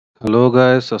Hello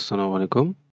guys, Assalamu alaikum.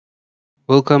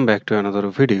 Welcome back to another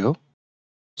video.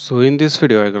 So in this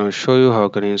video I'm going to show you how you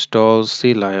can install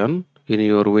Clion in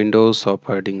your Windows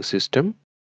operating system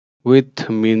with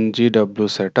MinGW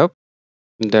setup,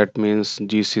 that means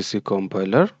GCC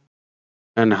compiler,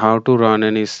 and how to run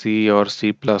any C or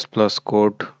C++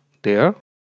 code there.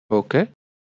 Okay.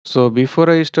 So before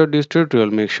I start this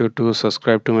tutorial, make sure to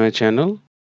subscribe to my channel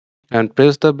and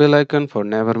press the bell icon for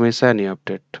never miss any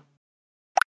update.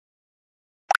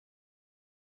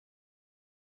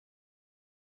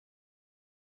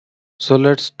 So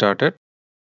let's start it.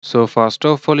 So first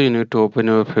of all, you need to open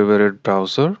your favorite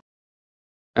browser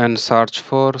and search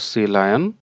for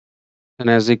Clion. And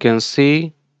as you can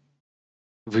see,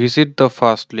 visit the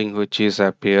first link which is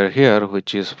appear here,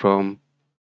 which is from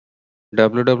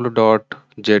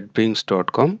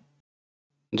www.jetbrains.com.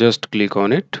 Just click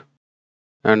on it.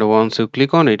 And once you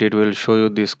click on it, it will show you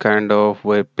this kind of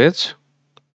web page.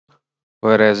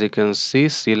 Where as you can see,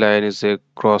 Clion is a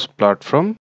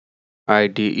cross-platform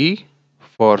IDE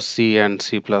for C and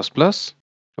C++.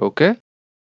 Okay.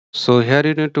 So here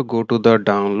you need to go to the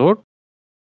download.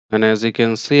 And as you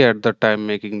can see at the time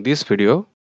making this video,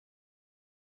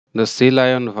 the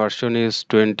Clion version is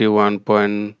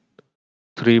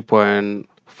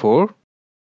 21.3.4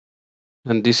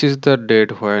 and this is the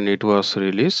date when it was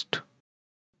released.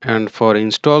 And for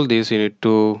install this you need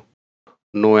to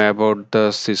know about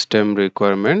the system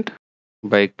requirement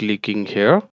by clicking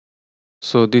here.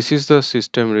 So this is the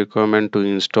system requirement to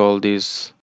install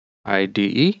this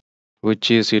IDE,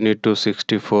 which is you need to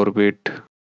 64-bit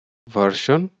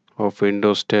version of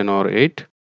Windows 10 or 8.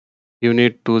 You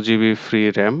need 2 GB free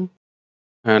RAM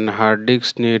and hard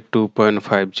disk need 2.5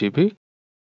 GB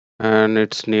and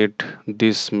it's need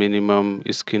this minimum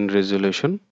screen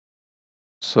resolution.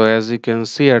 So as you can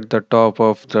see at the top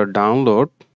of the download,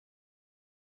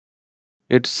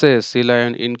 it says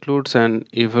Clion includes an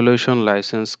evaluation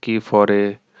license key for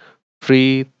a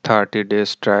free 30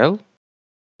 days trial.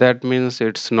 That means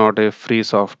it's not a free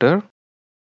software,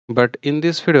 but in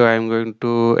this video I am going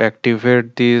to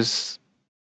activate this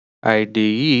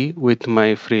IDE with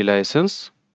my free license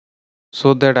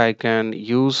so that I can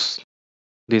use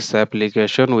this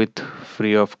application with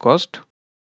free of cost.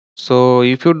 So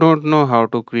if you don't know how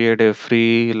to create a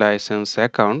free license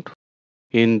account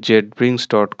in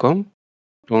JetBrains.com,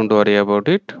 don't worry about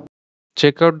it.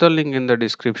 Check out the link in the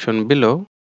description below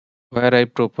where I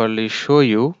properly show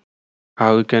you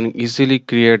how you can easily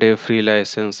create a free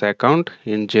license account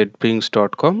in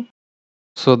JetBrains.com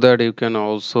so that you can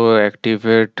also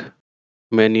activate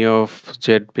many of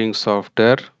JetBrains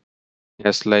software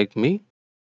as like me.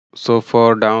 So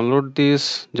for download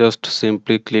this, just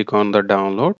simply click on the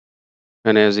download.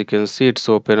 And as you can see, it's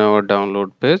open our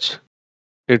download page.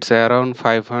 It's around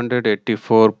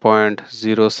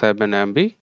 584.07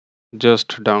 MB.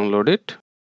 Just download it.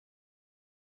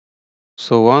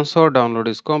 So once our download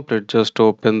is complete, just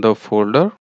open the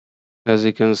folder. As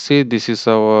you can see, this is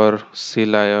our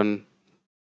Clion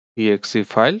exe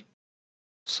file.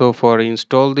 So for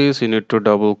install this, you need to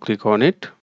double click on it.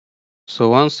 So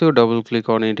once you double click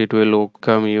on it, it will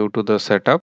welcome you to the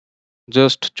setup.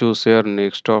 Just choose your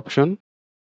next option.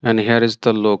 And here is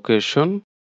the location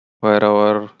where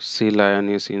our Clion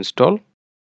is installed.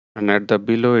 And at the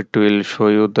below it will show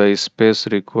you the space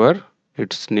required.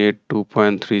 It's need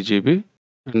 2.3 GB.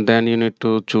 And then you need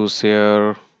to choose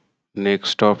here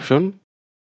next option.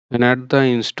 And at the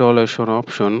installation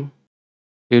option,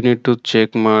 you need to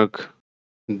check mark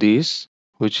this,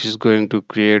 which is going to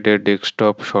create a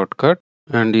desktop shortcut.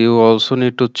 And you also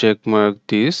need to check mark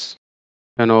this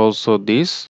and also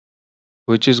this,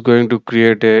 which is going to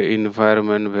create a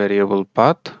environment variable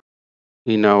path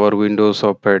in our Windows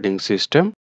operating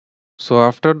system. So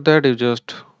after that you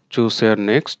just choose here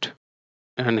next,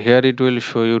 and here it will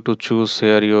show you to choose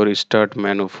here your start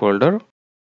menu folder.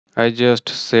 I just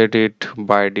set it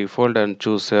by default and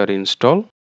choose here install,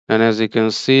 and as you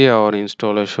can see our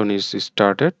installation is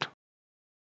started.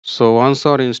 So once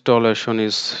our installation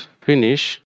is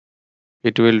finished,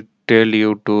 it will tell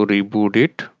you to reboot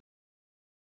it.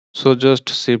 So just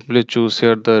simply choose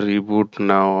here the reboot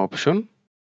now option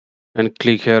and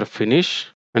click here finish,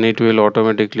 and it will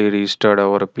automatically restart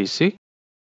our PC.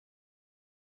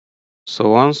 So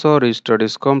once our restart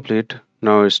is complete,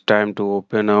 now it's time to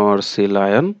open our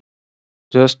Clion.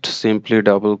 Just simply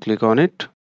double click on it.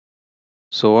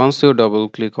 So once you double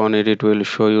click on it, it will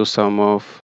show you some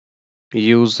of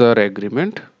user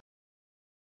agreement.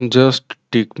 Just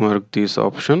tick mark this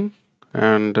option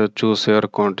and choose here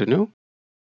continue.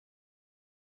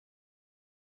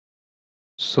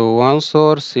 So once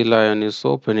our Clion is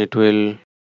open, it will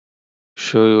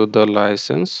show you the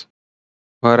license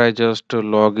where I just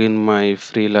log in my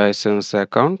free license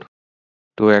account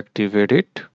to activate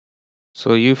it.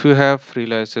 So if you have free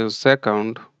license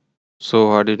account, so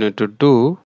what you need to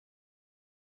do,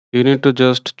 you need to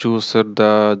just choose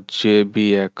the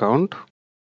JB account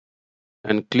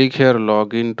and click here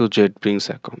login to JetBrains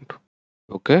account.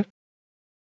 Okay.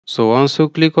 So once you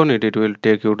click on it, it will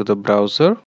take you to the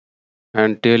browser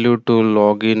and tell you to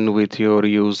log in with your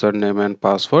username and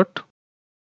password.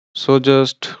 So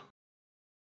just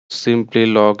simply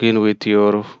log in with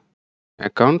your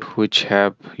account which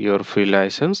have your free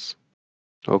license.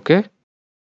 Okay.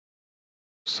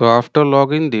 So after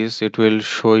logging this, it will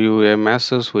show you a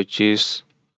message which is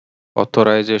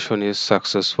authorization is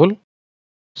successful.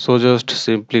 So just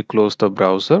simply close the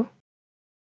browser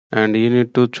and you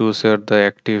need to choose here the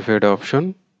activate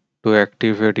option to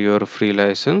activate your free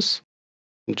license.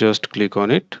 Just click on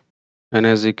it and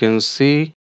as you can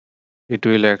see, it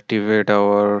will activate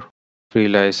our free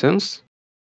license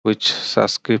which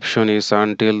subscription is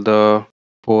until the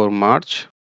 4 March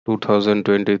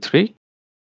 2023.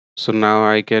 So now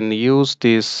I can use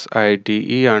this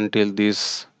IDE until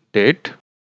this date.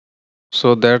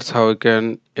 So that's how you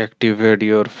can activate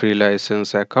your free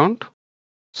license account.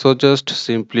 So just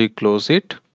simply close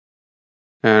it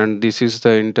and this is the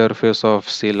interface of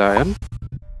Clion.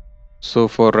 So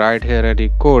for write here any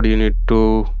code you need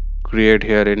to create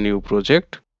here a new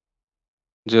project.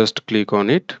 Just click on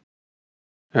it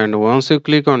and once you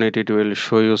click on it, it will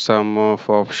show you some of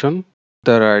option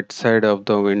the right side of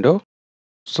the window.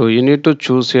 So you need to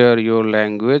choose here your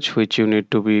language which you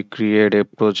need to be create a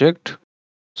project.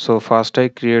 So first I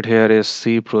create here a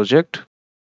C project.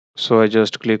 So I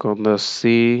just click on the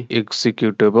C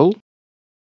executable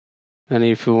and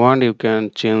if you want you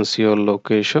can change your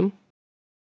location.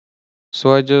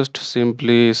 So I just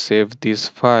simply save this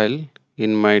file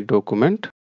in my document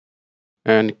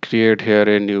and create here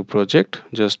a new project.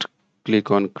 Just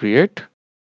click on create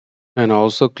and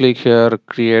also click here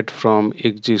create from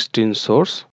existing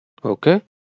source. Okay.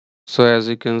 So as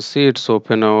you can see it's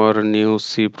open our new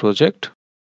C project,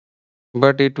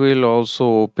 but it will also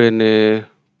open a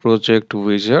project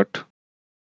wizard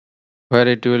where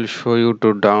it will show you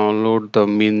to download the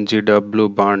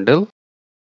MinGW bundle.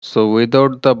 So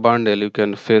without the bundle you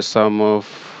can face some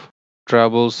of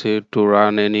troubles here to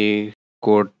run any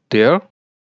code there.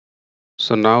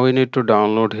 So now we need to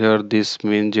download here this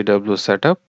MinGW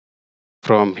setup.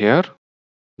 From here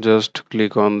just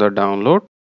click on the download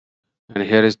and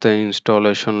here is the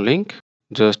installation link.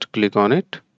 Just click on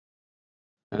it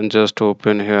and just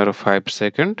open here 5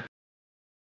 seconds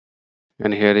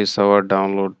and here is our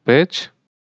download page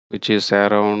which is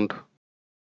around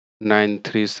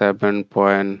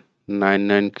 937.99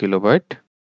 kilobyte.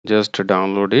 Just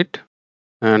download it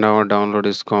and our download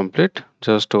is complete.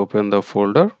 Just open the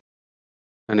folder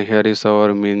and here is our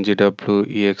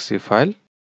MinGW.exe file.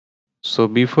 So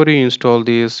before you install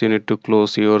this you need to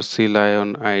close your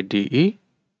Clion IDE.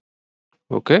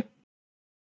 Okay.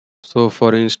 So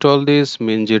for install this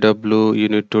MinGW you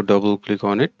need to double click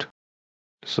on it.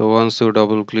 So once you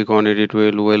double click on it, it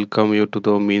will welcome you to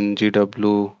the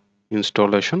MinGW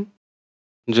installation.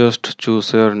 Just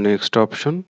choose your next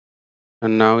option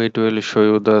and now it will show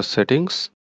you the settings.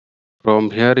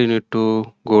 From here you need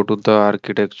to go to the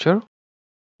architecture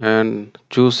and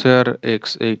choose here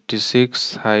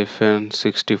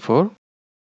x86-64.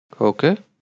 Okay,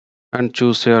 and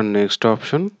choose your next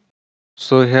option.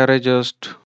 So here I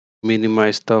just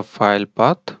minimize the file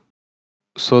path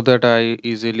so that I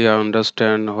easily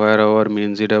understand where our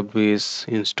MinGW is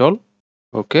installed.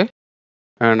 Okay,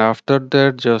 and after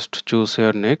that just choose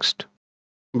here next,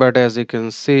 but as you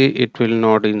can see it will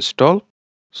not install.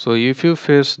 So if you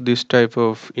face this type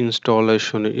of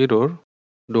installation error,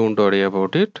 don't worry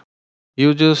about it.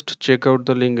 You just check out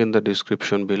the link in the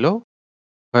description below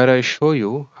where I show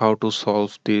you how to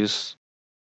solve this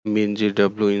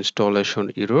MinGW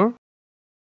installation error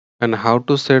and how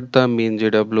to set the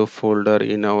MinGW folder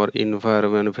in our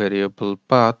environment variable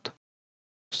path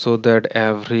so that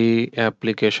every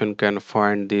application can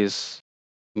find this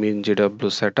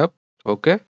MinGW setup.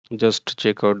 Okay, just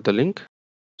check out the link.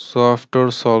 So after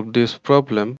solve this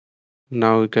problem,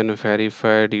 now you can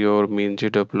verify your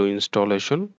MinGW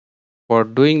installation. For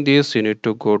doing this, you need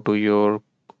to go to your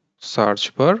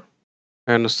search bar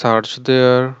and search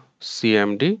there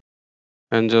CMD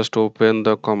and just open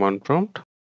the command prompt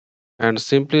and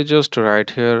simply just write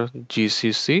here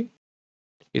GCC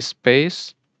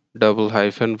space double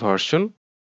hyphen version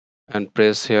and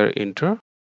press here enter.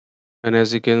 And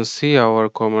as you can see, our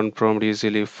command prompt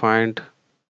easily find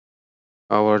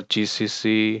our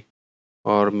GCC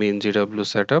or MinGW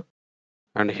setup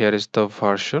and here is the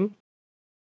version.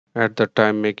 at the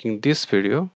time making this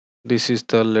video. This is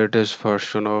the latest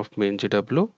version of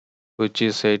MinGW, which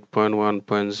is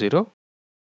 8.1.0.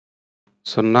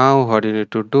 So now what you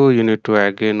need to do, you need to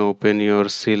again open your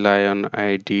Clion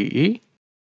IDE.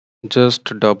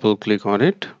 Just double click on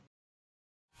it.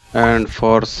 And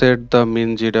for set the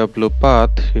MinGW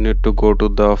path, you need to go to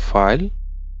the file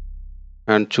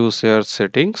and choose here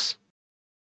settings.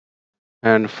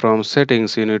 And from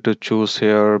settings, you need to choose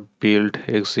here build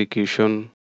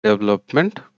execution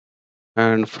development.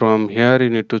 And from here, you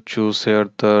need to choose here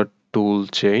the tool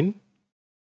chain.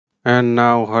 And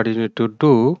now what you need to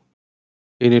do,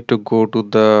 you need to go to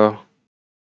the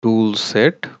tool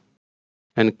set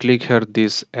and click here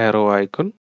this arrow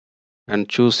icon and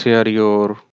choose here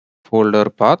your folder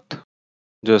path.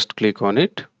 Just click on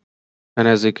it. And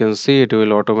as you can see, it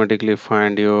will automatically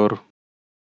find your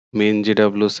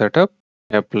MinGW setup,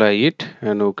 apply it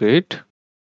and OK it.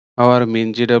 Our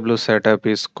MinGW setup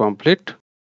is complete.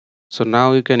 So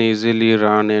now you can easily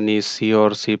run any C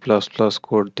or C++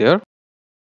 code there.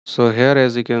 So here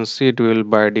as you can see, it will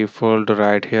by default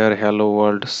write here hello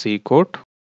world C code.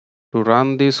 To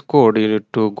run this code, you need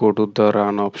to go to the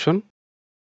run option.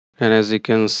 And as you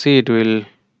can see, it will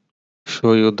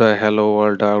show you the hello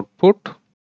world output.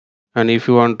 And if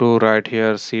you want to write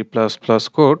here C++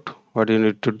 code, what you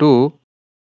need to do,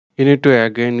 you need to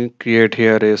again create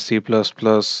here a C++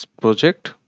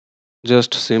 project.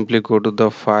 Just simply go to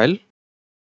the file,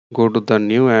 go to the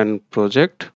new and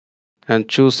project and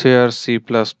choose here C++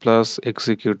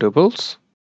 executables.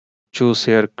 Choose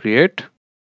here create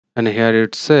and here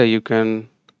it say you can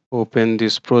open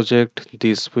this project,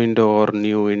 this window or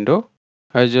new window.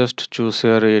 I just choose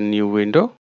here a new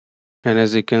window. And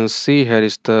as you can see, here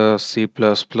is the C++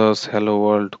 hello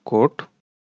world code.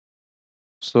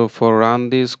 So for run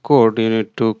this code, you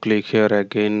need to click here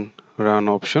again run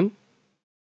option.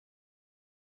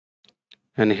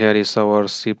 And here is our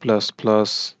C++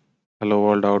 hello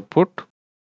world output.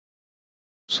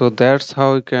 So that's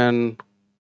how you can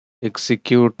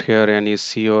execute here any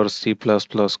C or C++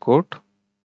 code.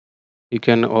 You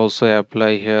can also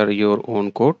apply here your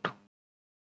own code.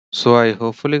 So I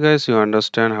hopefully guys you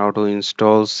understand how to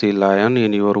install Clion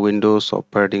in your Windows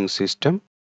operating system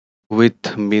with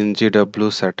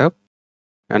MinGW setup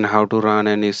and how to run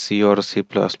any C or C++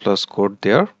 code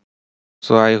there.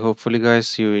 So I hopefully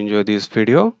guys you enjoy this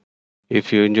video.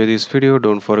 If you enjoy this video,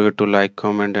 don't forget to like,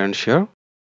 comment and share.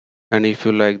 And if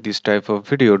you like this type of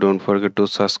video, don't forget to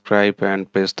subscribe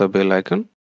and press the bell icon.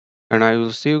 And I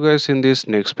will see you guys in this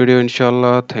next video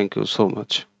inshallah. Thank you so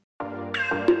much.